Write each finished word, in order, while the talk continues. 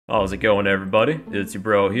How's it going, everybody? It's your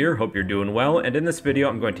bro here, hope you're doing well, and in this video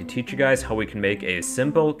I'm going to teach you guys how we can make a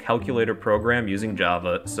simple calculator program using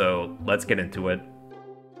Java, so let's get into it.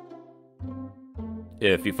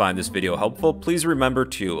 If you find this video helpful, please remember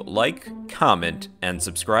to like, comment, and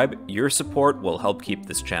subscribe. Your support will help keep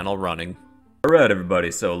this channel running. Alright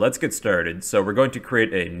everybody, so let's get started. So we're going to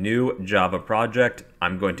create a new Java project.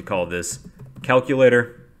 I'm going to call this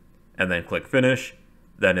calculator, and then click finish.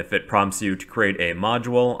 Then if it prompts you to create a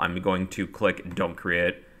module, I'm going to click don't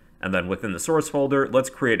create. And then within the source folder,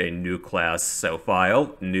 let's create a new class. So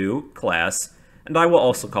file, new class, and I will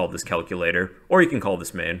also call this calculator, or you can call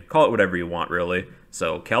this main. Call it whatever you want really.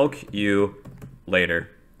 So calculator.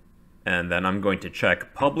 And then I'm going to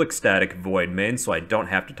check public static void main so I don't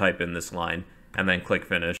have to type in this line, and then click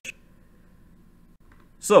finish.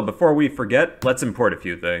 So before we forget, let's import a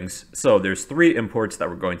few things. So there's 3 imports that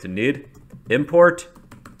we're going to need. Import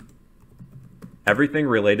everything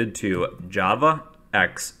related to Java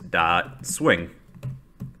X.Swing,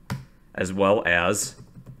 as well as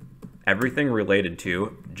everything related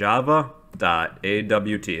to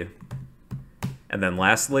Java.awt. And then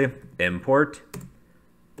lastly, import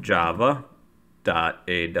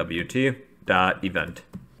Java.awt.event.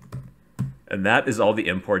 And that is all the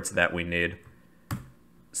imports that we need.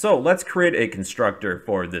 So let's create a constructor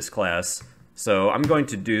for this class. So I'm going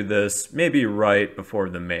to do this maybe right before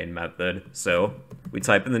the main method. So we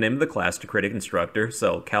type in the name of the class to create a constructor.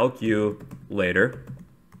 So calculator.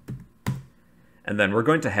 And then we're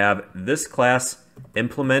going to have this class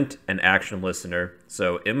implement an action listener.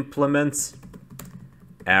 So implements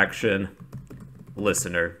action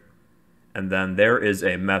listener. And then there is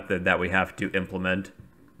a method that we have to implement.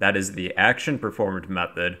 That is the action performed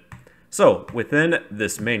method. So within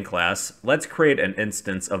this main class, let's create an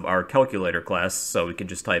instance of our calculator class. So we can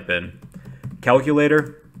just type in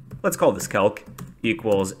calculator, let's call this calc,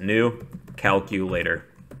 equals new calculator.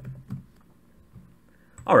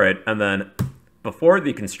 All right, and then before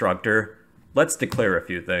the constructor, let's declare a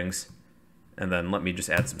few things. And then let me just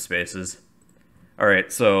add some spaces. All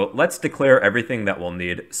right, so let's declare everything that we'll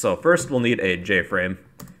need. So first we'll need a JFrame,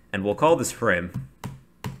 and we'll call this frame.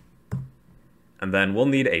 And then we'll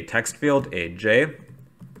need a text field, a J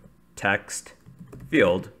text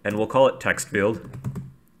field, and we'll call it text field.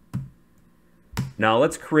 Now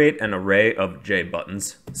let's create an array of J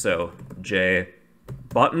buttons. So J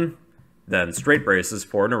button, then straight braces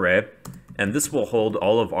for an array, and this will hold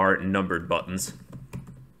all of our numbered buttons.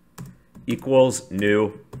 Equals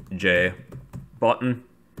new J button,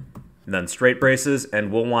 and then straight braces,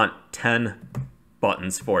 and we'll want 10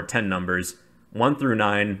 buttons for 10 numbers. 1 through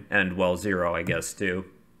 9, and well 0 I guess too.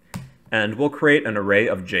 And we'll create an array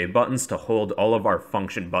of J buttons to hold all of our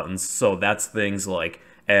function buttons, so that's things like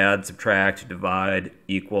add, subtract, divide,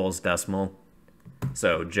 equals, decimal.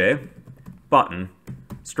 So J button,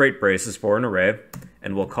 straight braces for an array,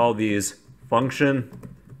 and we'll call these function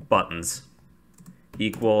buttons,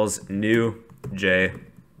 equals new J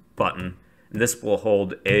button, and this will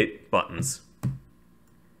hold 8 buttons.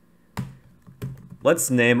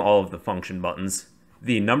 Let's name all of the function buttons.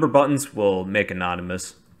 The number buttons will make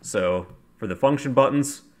anonymous. So for the function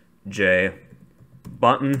buttons, J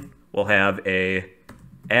button will have a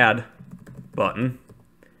add button,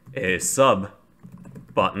 a sub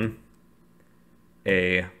button,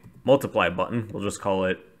 a multiply button, we'll just call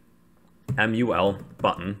it MUL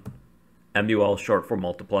button, MUL short for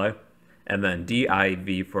multiply, and then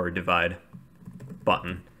DIV for divide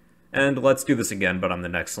button. And let's do this again, but on the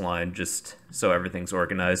next line, just so everything's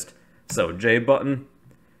organized. So J button,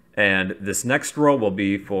 and this next row will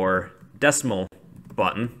be for decimal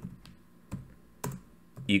button,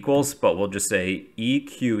 equals, but we'll just say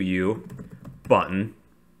EQU button,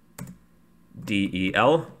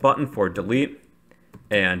 DEL button for delete,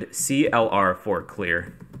 and CLR for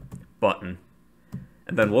clear button.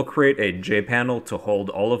 And then we'll create a J panel to hold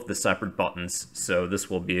all of the separate buttons. So this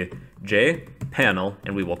will be J panel,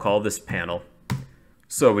 and we will call this panel.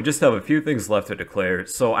 So we just have a few things left to declare.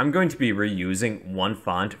 So I'm going to be reusing one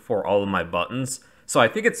font for all of my buttons. So I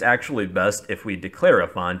think it's actually best if we declare a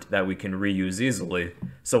font that we can reuse easily.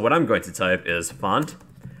 So what I'm going to type is font,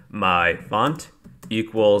 my font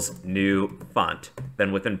equals new font.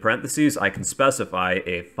 Then within parentheses, I can specify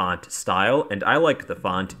a font style, and I like the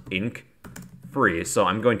font ink free, so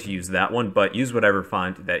I'm going to use that one, but use whatever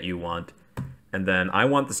font that you want. And then I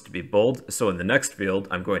want this to be bold, so in the next field,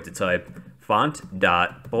 I'm going to type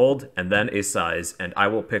font.bold and then a size, and I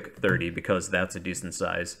will pick 30 because that's a decent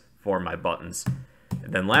size for my buttons.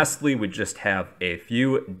 And then lastly, we just have a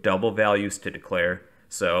few double values to declare.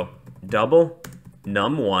 So double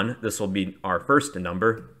num1, this will be our first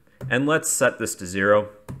number, and let's set this to 0.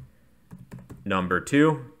 number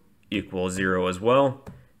 2 equals 0 as well,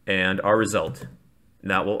 and our result,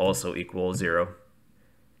 and that will also equal 0.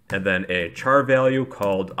 And then a char value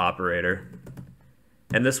called operator.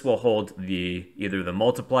 And this will hold either the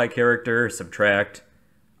multiply character, subtract,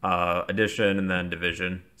 addition, and then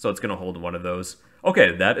division. So it's going to hold one of those.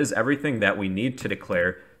 Okay, that is everything that we need to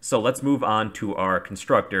declare. So let's move on to our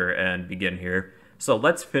constructor and begin here. So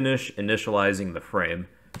let's finish initializing the frame.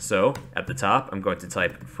 So at the top, I'm going to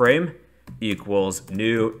type frame equals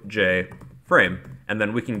new j frame. And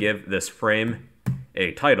then we can give this frame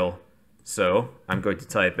a title. So I'm going to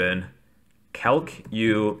type in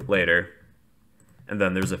calculator. And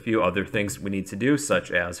then there's a few other things we need to do,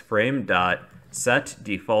 such as frame.set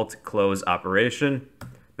default close operation.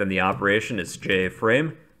 Then the operation is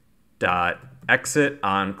jframe.exit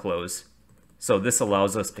on close. So this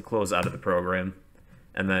allows us to close out of the program.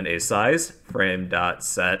 And then a size,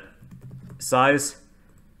 frame.set size.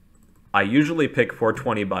 I usually pick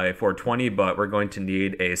 420 by 420, but we're going to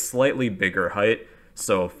need a slightly bigger height.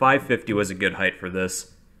 So 550 was a good height for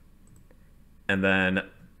this. And then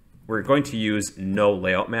we're going to use no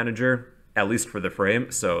layout manager, at least for the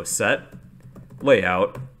frame. So set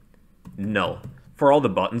layout null. For all the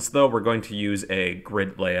buttons though, we're going to use a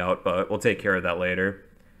grid layout, but we'll take care of that later.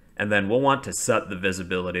 And then we'll want to set the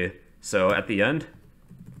visibility. So at the end,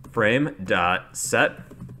 frame.set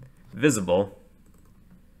visible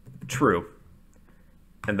true.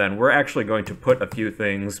 And then we're actually going to put a few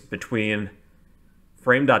things between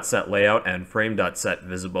frame.set layout and frame.set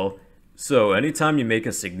visible. So anytime you make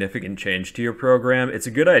a significant change to your program, it's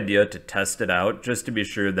a good idea to test it out just to be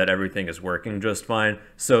sure that everything is working just fine.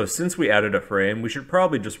 So since we added a frame, we should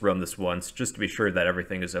probably just run this once just to be sure that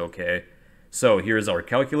everything is okay. So here's our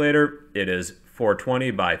calculator. It is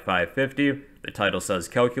 420 by 550. The title says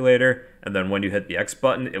calculator, and then when you hit the X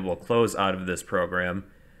button, it will close out of this program.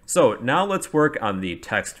 So now let's work on the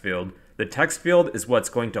text field. The text field is what's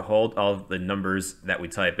going to hold all of the numbers that we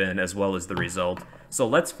type in as well as the result. So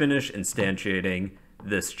let's finish instantiating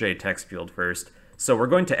this JText field first. So we're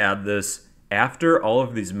going to add this after all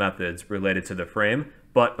of these methods related to the frame,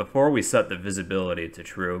 but before we set the visibility to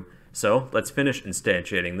true. So let's finish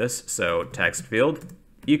instantiating this. So text field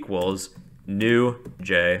equals new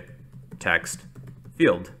JText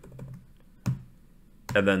field.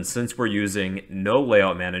 And then since we're using no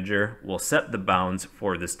layout manager, we'll set the bounds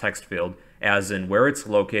for this text field, as in where it's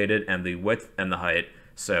located and the width and the height.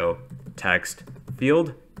 So text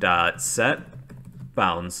field dot set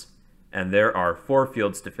bounds, and there are 4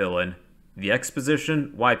 fields to fill in: the X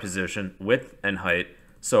position, Y position, width, and height.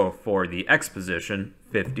 So for the X position,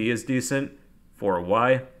 50 is decent. For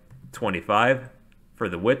Y, 25. For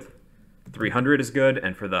the width, 300 is good,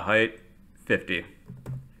 and for the height, 50.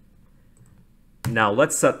 Now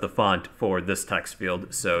let's set the font for this text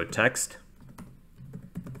field. So text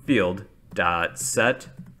field dot set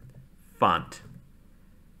font.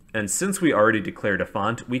 And since we already declared a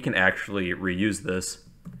font, we can actually reuse this.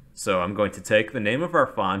 So I'm going to take the name of our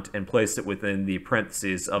font and place it within the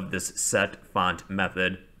parentheses of this set font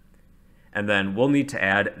method. And then we'll need to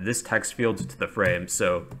add this text field to the frame.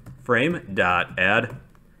 So frame.add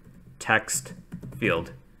text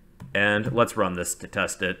field. And let's run this to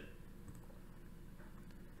test it.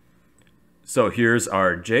 So here's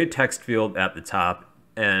our JText field at the top,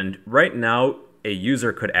 and right now a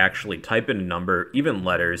user could actually type in a number, even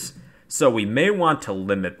letters, so we may want to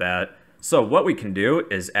limit that. So what we can do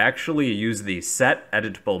is actually use the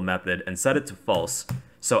setEditable method and set it to false.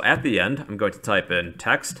 So at the end, I'm going to type in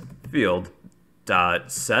text field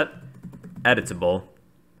dot set editable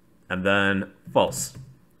and then false.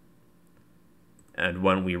 And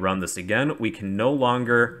when we run this again, we can no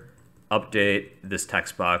longer update this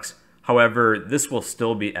text box. However, this will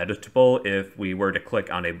still be editable if we were to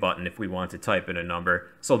click on a button if we want to type in a number,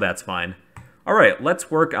 so that's fine. All right, let's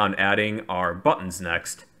work on adding our buttons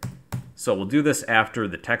next. So we'll do this after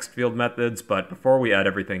the text field methods, but before we add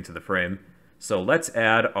everything to the frame. So let's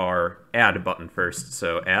add our add button first.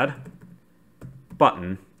 So add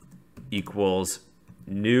button equals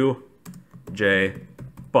new J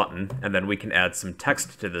button, and then we can add some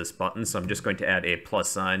text to this button. So I'm just going to add a plus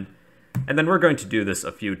sign. And then we're going to do this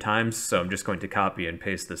a few times, so I'm just going to copy and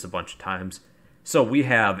paste this a bunch of times. So we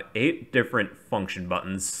have 8 different function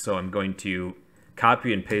buttons, so I'm going to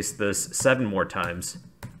copy and paste this 7 more times.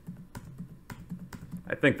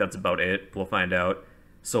 I think that's about it. We'll find out.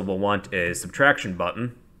 So we'll want a subtraction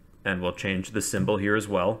button, and we'll change the symbol here as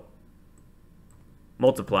well.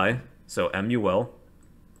 Multiply, so MUL,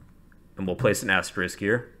 and we'll place an asterisk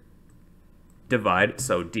here. Divide,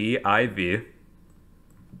 so DIV.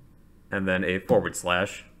 And then a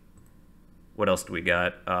 /. What else do we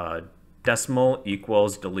got? decimal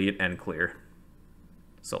equals delete and clear.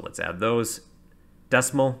 So let's add those.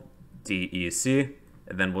 Decimal, DEC,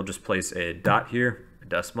 and then we'll just place a dot here, a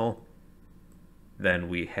decimal. Then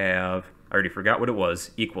we have, I already forgot what it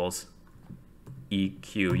was, equals,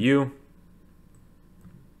 EQU,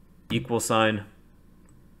 equal sign,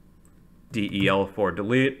 DEL for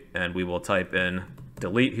delete, and we will type in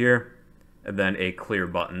delete here, and then a clear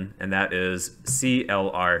button, and that is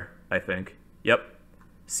CLR, I think. Yep,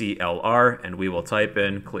 CLR, and we will type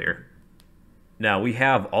in clear. Now we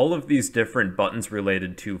have all of these different buttons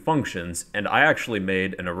related to functions, and I actually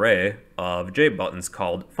made an array of JButtons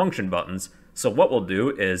called function buttons. So what we'll do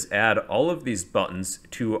is add all of these buttons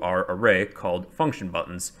to our array called function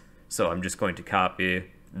buttons. So I'm just going to copy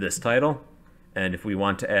this title, and if we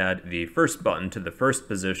want to add the first button to the first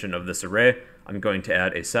position of this array, I'm going to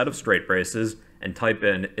add a set of straight braces and type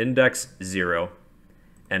in index 0.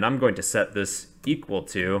 And I'm going to set this equal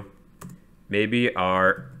to maybe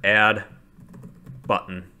our add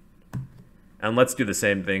button. And let's do the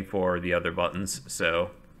same thing for the other buttons.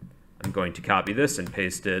 So I'm going to copy this and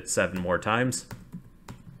paste it 7 more times.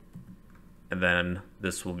 And then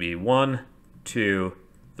this will be 1, 2,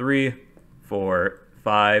 3, 4,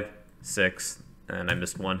 5, 6, and I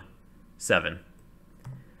missed one, 7.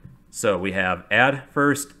 So we have add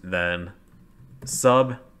first, then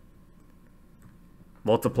sub,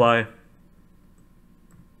 multiply,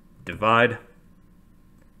 divide,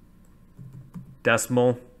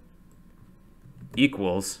 decimal,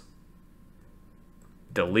 equals,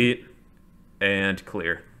 delete, and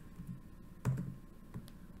clear.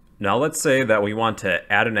 Now let's say that we want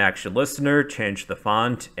to add an action listener, change the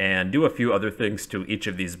font, and do a few other things to each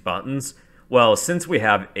of these buttons. Well, since we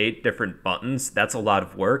have 8 different buttons, that's a lot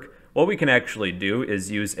of work. What we can actually do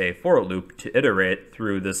is use a for loop to iterate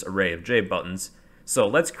through this array of JButtons. So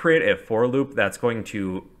let's create a for loop that's going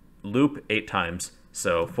to loop 8 times.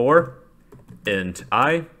 So for int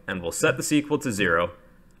I, and we'll set this equal to 0.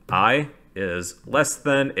 I is less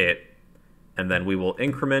than 8, and then we will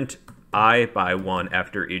increment I by 1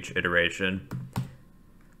 after each iteration.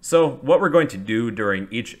 So what we're going to do during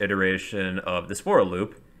each iteration of this for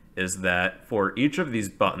loop is that for each of these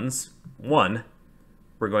buttons, 1,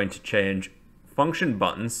 we're going to change function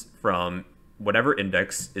buttons from whatever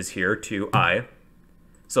index is here to I.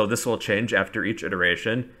 So this will change after each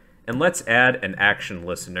iteration. And let's add an action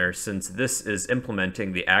listener since this is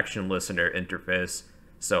implementing the action listener interface.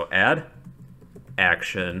 So add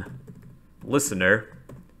action listener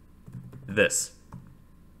this.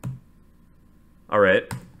 All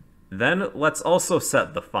right, then let's also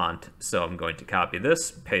set the font. So I'm going to copy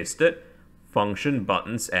this, paste it, function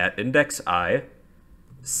buttons at index I,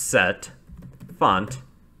 set font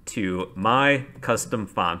to my custom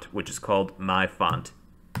font, which is called my font.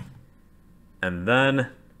 And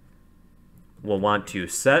then we'll want to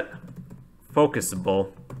set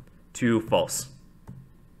focusable to false.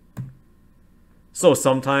 So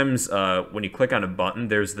sometimes when you click on a button,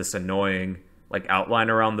 there's this annoying like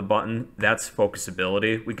outline around the button. That's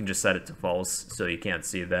focusability. We can just set it to false so you can't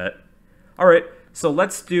see that. All right, so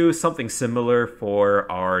let's do something similar for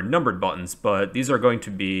our numbered buttons, but these are going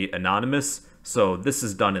to be anonymous, so this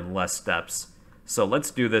is done in less steps. So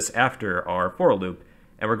let's do this after our for loop,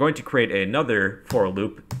 and we're going to create another for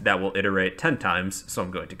loop that will iterate 10 times. So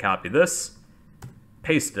I'm going to copy this,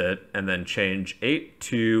 paste it, and then change 8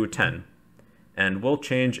 to 10. And we'll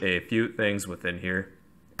change a few things within here.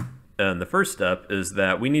 And the first step is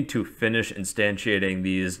that we need to finish instantiating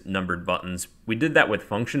these numbered buttons. We did that with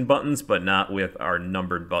function buttons, but not with our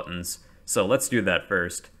numbered buttons. So let's do that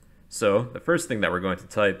first. So the first thing that we're going to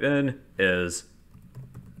type in is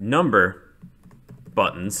number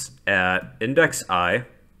buttons at index I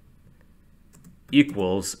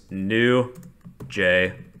equals new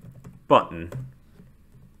J button.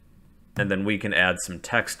 And then we can add some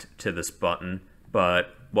text to this button,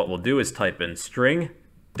 but what we'll do is type in string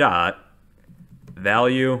dot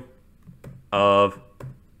value of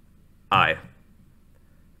I.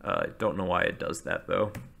 Don't know why it does that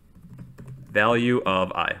though. Value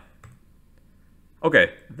of I.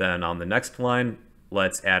 Okay, then on the next line,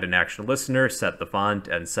 let's add an action listener, set the font,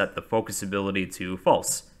 and set the focusability to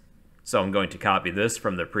false. So I'm going to copy this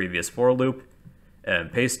from the previous for loop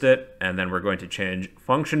and paste it, and then we're going to change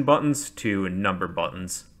function buttons to number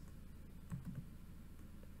buttons.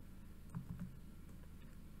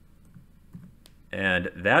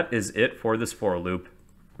 And that is it for this for loop.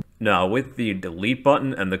 Now with the delete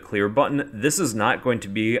button and the clear button, this is not going to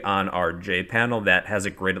be on our J panel that has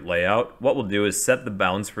a gridded layout. What we'll do is set the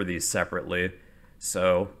bounds for these separately.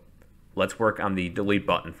 So let's work on the delete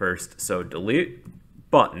button first. So delete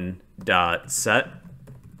button dot set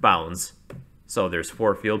bounds. So there's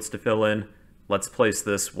 4 fields to fill in. Let's place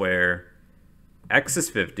this where X is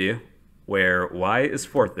 50, where Y is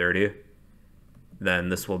 430. Then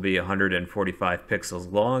this will be 145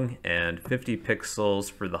 pixels long and 50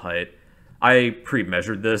 pixels for the height. I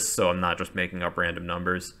pre-measured this, so I'm not just making up random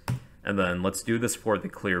numbers. And then let's do this for the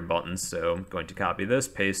clear button. So I'm going to copy this,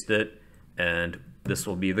 paste it, and this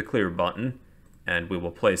will be the clear button. And we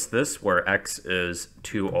will place this where X is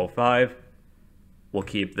 205. We'll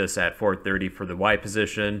keep this at 430 for the Y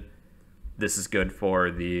position. This is good for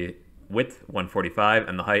the width, 145,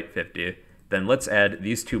 and the height, 50. Then let's add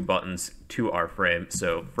these 2 buttons to our frame.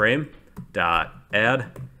 So frame.add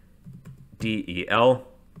del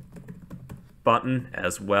button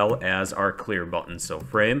as well as our clear button. So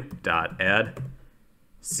frame.add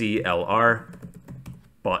CLR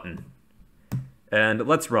button. And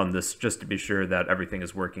let's run this just to be sure that everything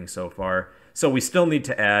is working so far. So we still need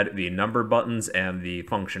to add the number buttons and the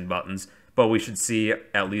function buttons, but we should see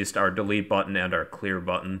at least our delete button and our clear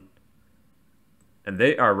button. And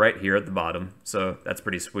they are right here at the bottom, so that's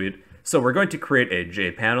pretty sweet. So we're going to create a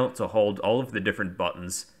JPanel to hold all of the different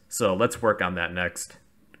buttons. So let's work on that next.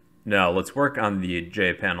 Now let's work on the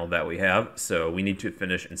JPanel that we have. So we need to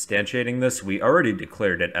finish instantiating this. We already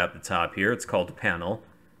declared it at the top here. It's called panel.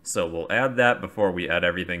 So we'll add that before we add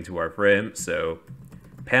everything to our frame. So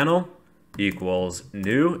panel equals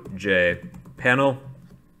new JPanel.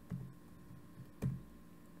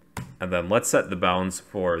 And then let's set the bounds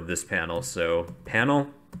for this panel. So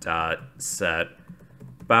panel.set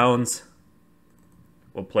bounds.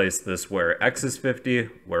 We'll place this where X is 50,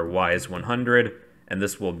 where Y is 100, and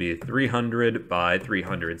this will be 300 by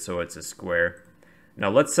 300, so it's a square. Now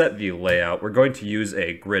let's set the layout. We're going to use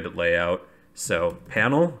a grid layout. So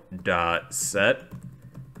panel.set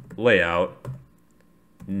layout,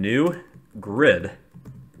 new grid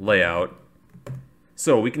layout.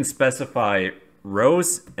 So we can specify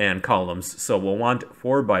rows and columns, so we'll want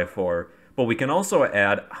 4 by 4, but we can also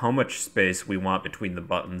add how much space we want between the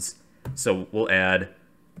buttons. So we'll add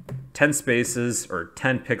 10 spaces or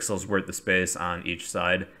 10 pixels worth of space on each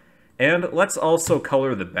side. And let's also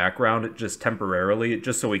color the background just temporarily,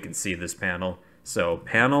 just so we can see this panel. So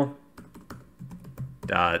panel.set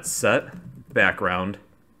background,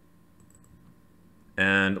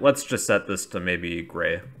 and let's just set this to maybe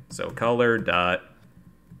gray. So color.gray.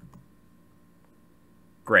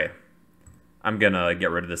 I'm gonna get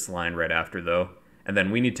rid of this line right after though. And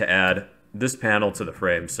then we need to add this panel to the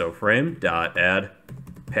frame. So frame.add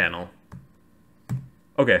panel.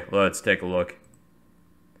 Okay, let's take a look.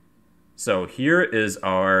 So here is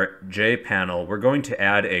our JPanel. We're going to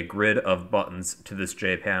add a grid of buttons to this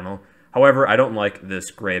JPanel. However, I don't like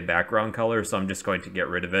this gray background color, so I'm just going to get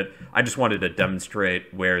rid of it. I just wanted to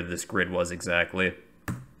demonstrate where this grid was exactly.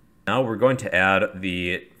 Now we're going to add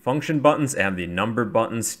the function buttons and the number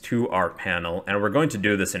buttons to our panel, and we're going to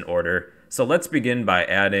do this in order. So let's begin by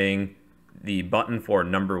adding the button for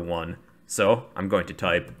number 1. So I'm going to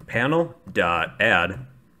type panel.add,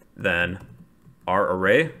 then our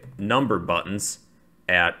array number buttons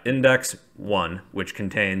at index 1, which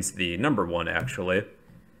contains the number 1 actually.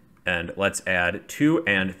 And let's add 2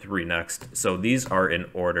 and 3 next. So these are in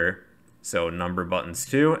order. So number buttons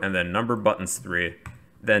 2 and then number buttons 3.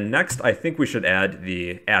 Then next, I think we should add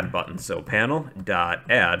the add button. So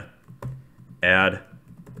panel.add add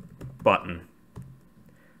button.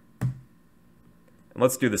 And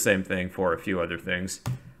let's do the same thing for a few other things.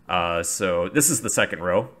 So this is the second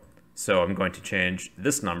row. So I'm going to change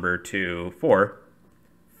this number to 4,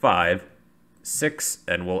 5, 6,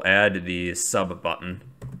 and we'll add the sub button.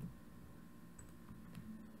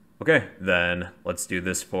 Okay, then let's do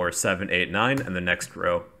this for 7, 8, 9, and the next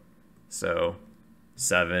row. So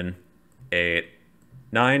 7, 8,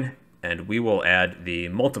 9, and we will add the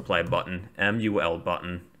multiply button, MUL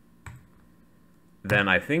button. Then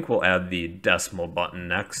I think we'll add the decimal button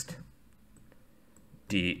next,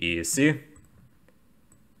 DEC.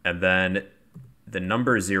 And then the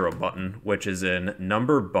number 0 button, which is in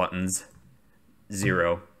number buttons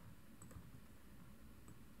 0.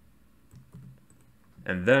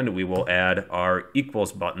 And then we will add our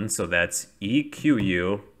equals button, so that's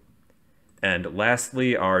EQU. And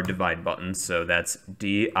lastly, our divide button, so that's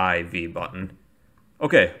DIV button.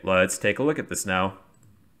 Okay, let's take a look at this now.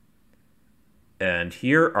 And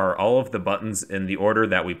here are all of the buttons in the order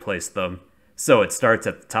that we placed them. So it starts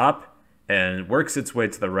at the top and works its way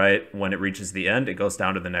to the right. When it reaches the end, it goes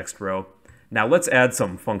down to the next row. Now let's add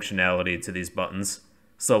some functionality to these buttons.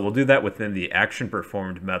 So we'll do that within the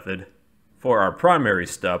actionPerformed method. For our primary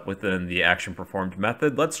step within the actionPerformed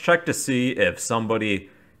method, let's check to see if somebody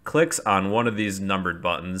clicks on one of these numbered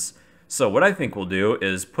buttons. So what I think we'll do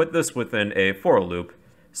is put this within a for loop.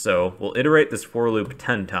 So we'll iterate this for loop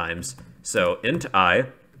 10 times. So int I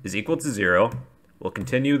is equal to 0. We'll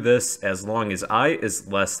continue this as long as I is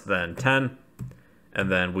less than 10.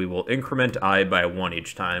 And then we will increment I by 1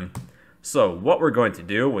 each time. So what we're going to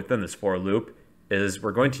do within this for loop is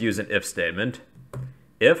we're going to use an if statement.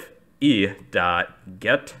 If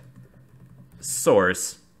e.get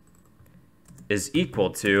source is equal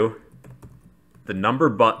to the number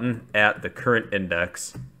button at the current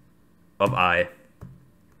index of I.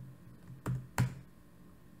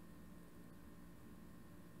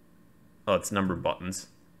 Oh, it's number buttons.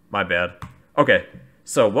 My bad. Okay,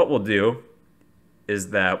 so what we'll do is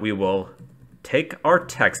that we will take our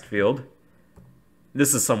text field.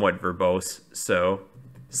 This is somewhat verbose, so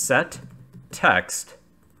set text,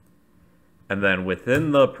 and then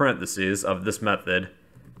within the parentheses of this method,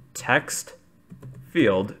 text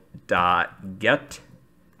field dot get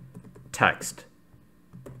text,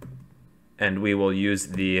 and we will use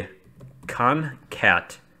the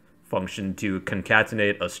concat function to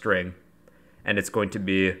concatenate a string, and it's going to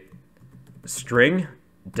be string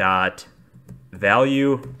dot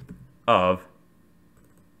value of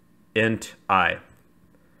int I.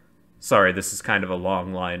 Sorry, this is kind of a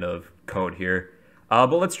long line of code here,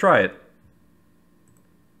 but let's try it.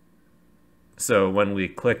 So when we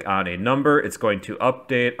click on a number, it's going to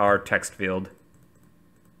update our text field.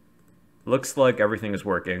 Looks like everything is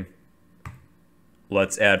working.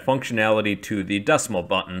 Let's add functionality to the decimal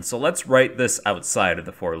button. So let's write this outside of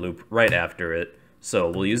the for loop right after it.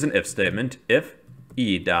 So we'll use an if statement. If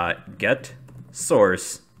e.get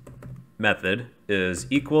source method is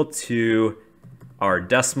equal to our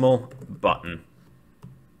decimal button.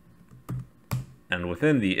 And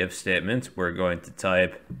within the if statement, we're going to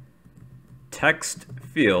type text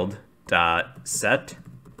field dot set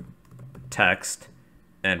text,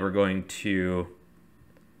 and we're going to,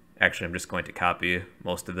 actually I'm just going to copy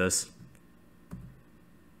most of this.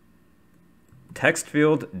 Text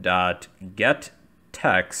field dot get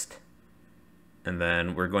text, and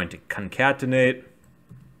then we're going to concatenate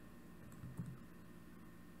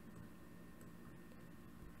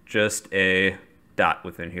just a dot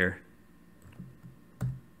within here.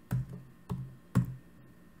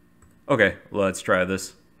 Okay, let's try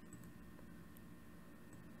this.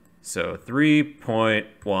 So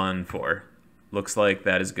 3.14. Looks like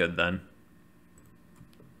that is good then.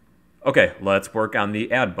 Okay, let's work on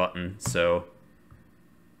the add button. So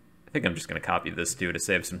I think I'm just going to copy this too to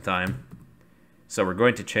save some time. So we're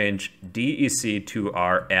going to change DEC to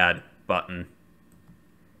our add button.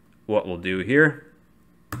 What we'll do here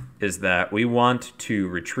is that we want to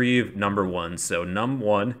retrieve number 1. So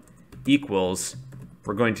num1 equals,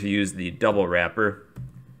 we're going to use the double wrapper,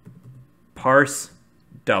 parse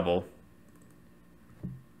double,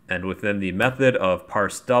 and within the method of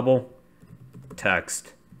parse double,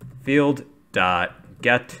 text field dot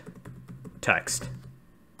get text.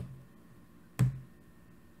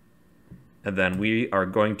 And then we are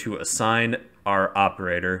going to assign our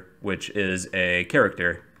operator, which is a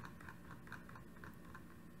character.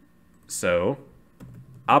 So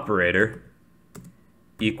operator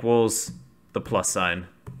equals the plus sign.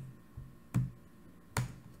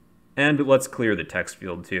 And let's clear the text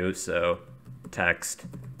field too. So text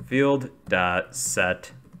field dot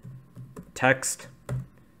set text,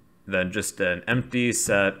 then just an empty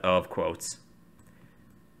set of quotes.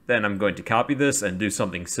 Then I'm going to copy this and do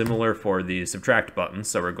something similar for the subtract button.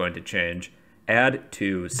 So we're going to change add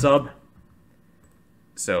to sub.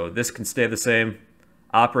 So this can stay the same.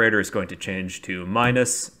 Operator is going to change to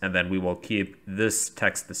minus, and then we will keep this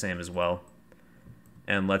text the same as well.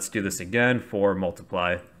 And let's do this again for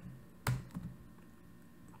multiply.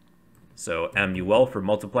 So MUL for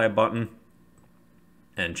multiply button,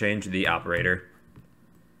 and change the operator.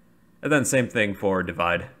 And then same thing for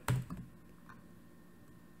divide.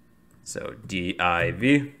 So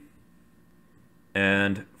div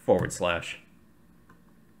and /.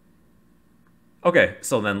 Okay,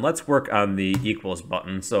 so then let's work on the equals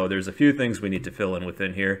button. So there's a few things we need to fill in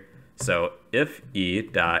within here. So if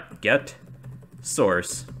e.get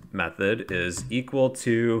source method is equal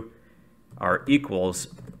to our equals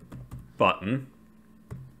button.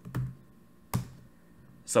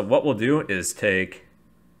 So what we'll do is take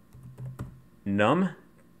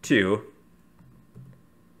num2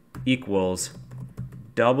 equals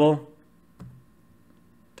double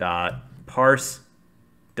dot parse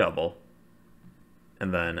double,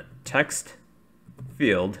 and then text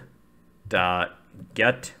field dot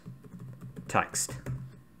get text.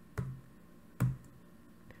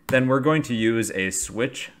 Then we're going to use a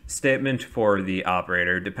switch statement for the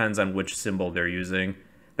operator. Depends on which symbol they're using.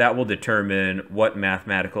 that will determine what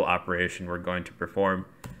mathematical operation we're going to perform.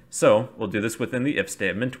 So we'll do this within the if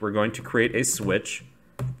statement. We're going to create a switch,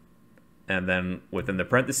 and then within the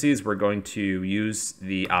parentheses, we're going to use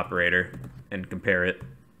the operator and compare it.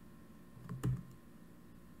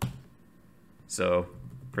 So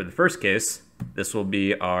for the first case, this will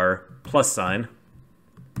be our plus sign.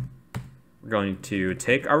 We're going to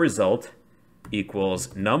take our result equals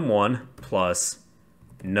num1 plus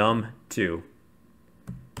num2,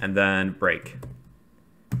 and then break.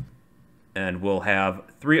 And we'll have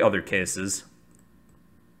 3 other cases.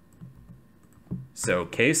 So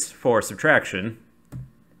case for subtraction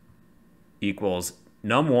equals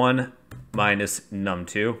num1 minus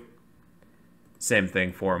num2. Same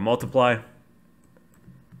thing for multiply.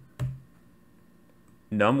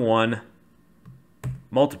 Num1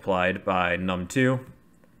 multiplied by num2,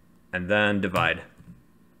 and then divide.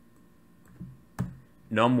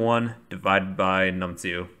 Num1 divided by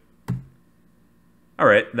num2.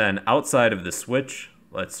 Alright, then outside of the switch,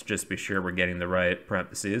 let's just be sure we're getting the right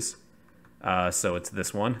parentheses. So it's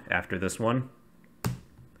this one, after this one.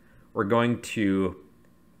 We're going to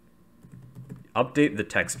update the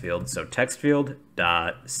text field. So text field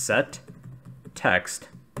dot set text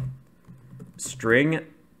string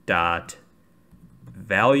dot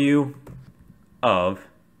value of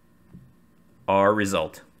our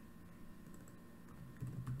result.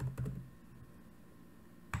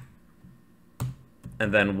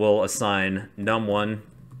 And then we'll assign num1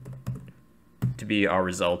 to be our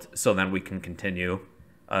result, so then we can continue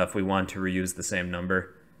if we want to reuse the same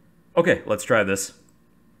number. Okay, let's try this.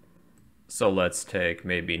 So let's take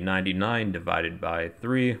maybe 99 divided by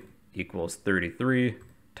 3 equals 33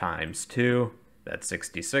 times 2. That's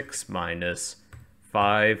 66 minus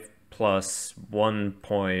 5 plus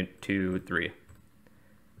 1.23.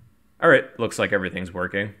 All right, looks like everything's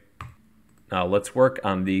working. Now let's work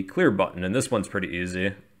on the clear button, and this one's pretty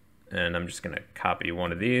easy. And I'm just gonna copy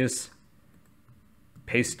one of these,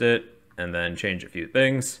 paste it, and then change a few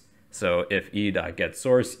things. So if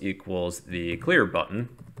e.getSource equals the clear button,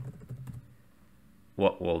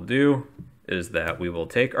 what we'll do is that we will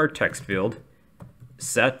take our text field,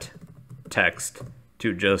 set text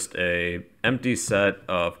to just a empty set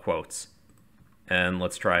of quotes. And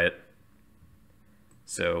let's try it.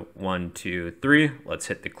 So 1, 2, 3, let's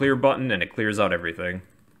hit the clear button and it clears out everything.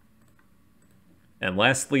 And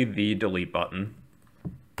lastly, the delete button.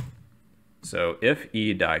 So if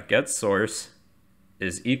e.getSource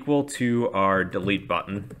is equal to our delete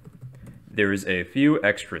button, there's a few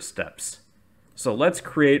extra steps. So let's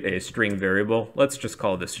create a string variable. Let's just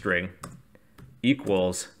call this string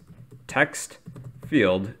equals text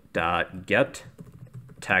field dot get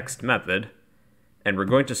text method, and we're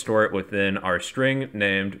going to store it within our string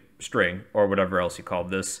named string, or whatever else you called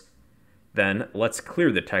this. Then let's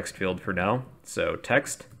clear the text field for now. So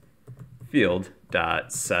text field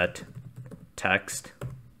dot set text,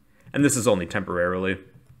 and this is only temporarily.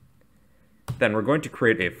 Then we're going to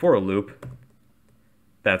create a for loop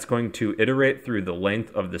that's going to iterate through the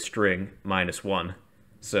length of the string minus 1.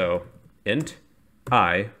 So int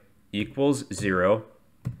I equals 0,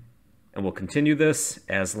 and we'll continue this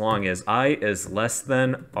as long as I is less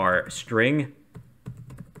than our string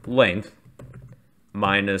length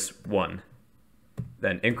minus 1.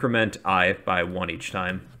 Then increment I by 1 each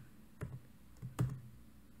time.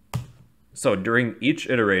 So during each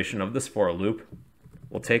iteration of this for loop,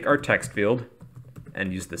 we'll take our text field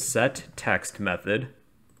and use the set text method,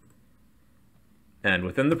 and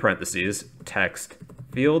within the parentheses, text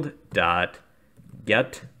field dot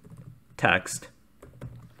get text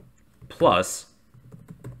plus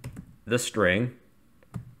the string,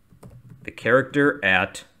 the character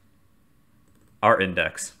at our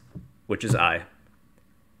index, which is I.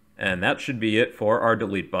 And that should be it for our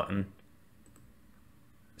delete button.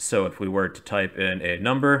 So if we were to type in a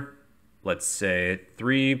number, let's say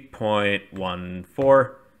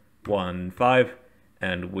 3.1415,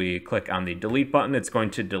 and we click on the delete button, it's going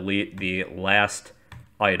to delete the last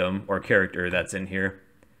item or character that's in here.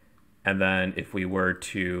 And then if we were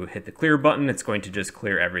to hit the clear button, it's going to just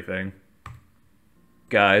clear everything.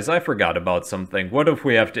 Guys, I forgot about something. What if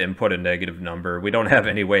we have to input a negative number? We don't have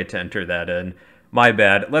any way to enter that in. My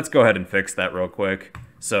bad. Let's go ahead and fix that real quick.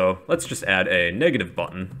 So let's just add a negative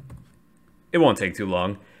button. It won't take too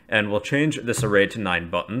long. And we'll change this array to 9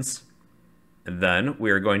 buttons. And then we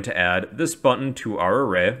are going to add this button to our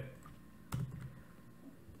array.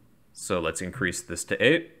 So let's increase this to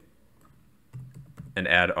 8. And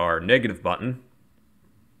add our negative button.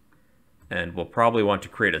 And we'll probably want to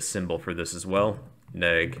create a symbol for this as well.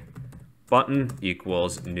 Neg button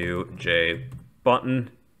equals new j button.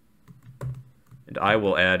 And I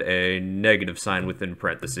will add a negative sign within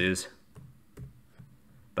parentheses.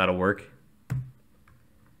 That'll work.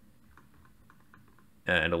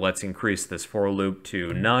 And let's increase this for loop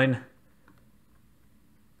to 9.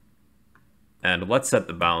 And let's set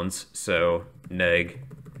the bounds. So neg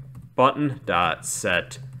button dot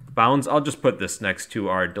set bounds. I'll just put this next to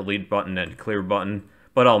our delete button and clear button,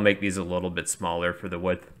 but I'll make these a little bit smaller for the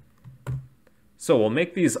width. So we'll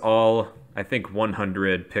make these all, I think,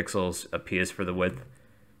 100 pixels apiece for the width.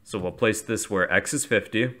 So we'll place this where x is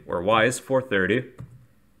 50, where y is 430.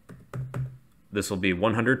 This will be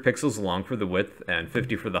 100 pixels long for the width and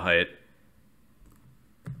 50 for the height.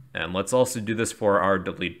 And let's also do this for our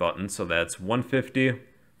delete button. So that's 150,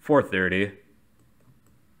 430,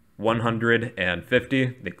 150.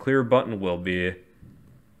 The clear button will be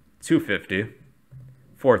 250,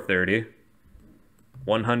 430,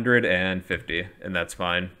 150, and that's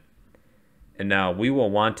fine. And now we will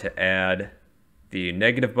want to add the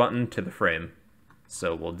negative button to the frame.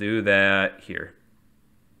 So we'll do that here.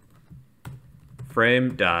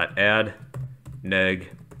 Frame.add neg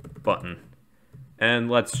button.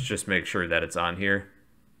 And let's just make sure that it's on here.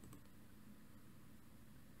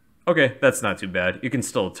 Okay, that's not too bad. You can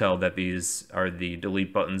still tell that these are the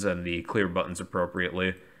delete buttons and the clear buttons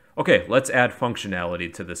appropriately. Okay, let's add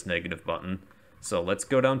functionality to this negative button. So let's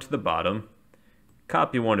go down to the bottom,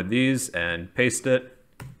 copy one of these and paste it.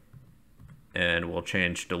 And we'll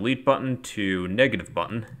change delete button to negative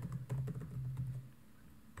button.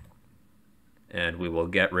 And we will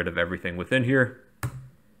get rid of everything within here.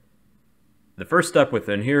 The first step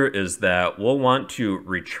within here is that we'll want to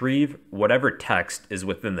retrieve whatever text is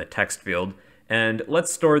within the text field, and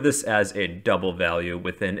let's store this as a double value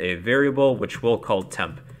within a variable which we'll call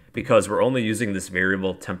temp, because we're only using this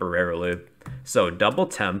variable temporarily. So double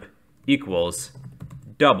temp equals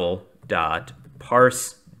double dot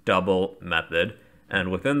parse double method,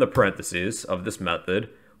 and within the parentheses of this method,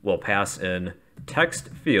 we'll pass in text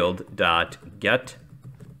field dot get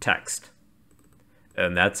text.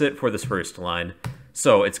 And that's it for this first line.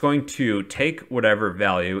 So it's going to take whatever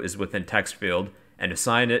value is within text field and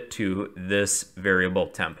assign it to this variable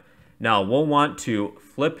temp. Now we'll want to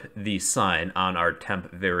flip the sign on our temp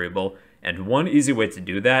variable, and one easy way to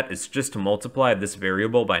do that is just to multiply this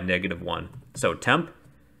variable by -1. So temp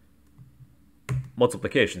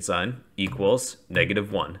multiplication sign equals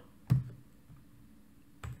 -1.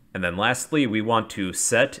 And then lastly, we want to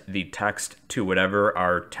set the text to whatever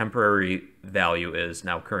our temporary value is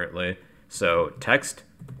now currently. So text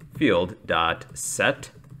field dot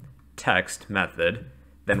set text method.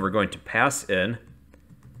 Then we're going to pass in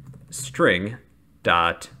string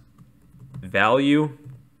dot value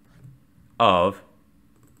of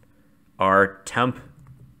our temp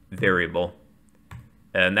variable.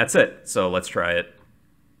 And that's it. So let's try it.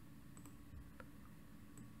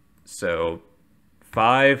 So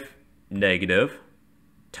 5 negative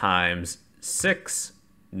times 6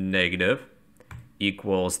 negative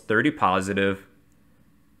equals 30 positive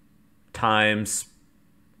times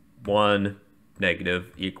 1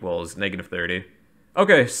 negative equals -30.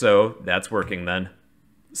 Okay, so that's working then.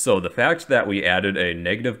 So the fact that we added a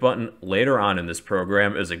negative button later on in this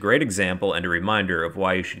program is a great example and a reminder of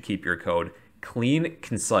why you should keep your code clean,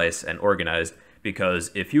 concise, and organized,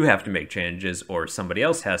 because if you have to make changes or somebody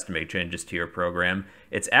else has to make changes to your program,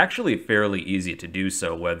 it's actually fairly easy to do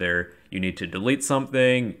so, whether you need to delete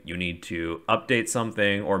something, you need to update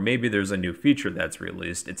something, or maybe there's a new feature that's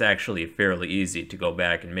released. It's actually fairly easy to go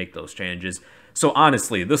back and make those changes. So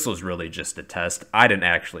honestly, this was really just a test. I didn't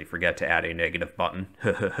actually forget to add a negative button.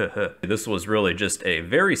 This was really just a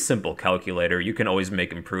very simple calculator. You can always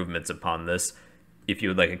make improvements upon this. If you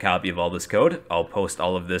would like a copy of all this code, I'll post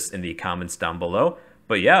all of this in the comments down below.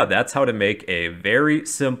 But yeah, that's how to make a very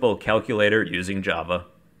simple calculator using Java.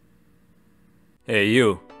 Hey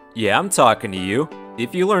you. Yeah, I'm talking to you.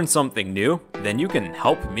 If you learned something new, then you can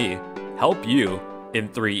help me help you in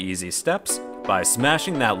 3 easy steps by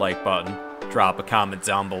smashing that like button, drop a comment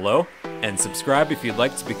down below, and subscribe if you'd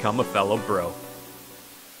like to become a fellow bro.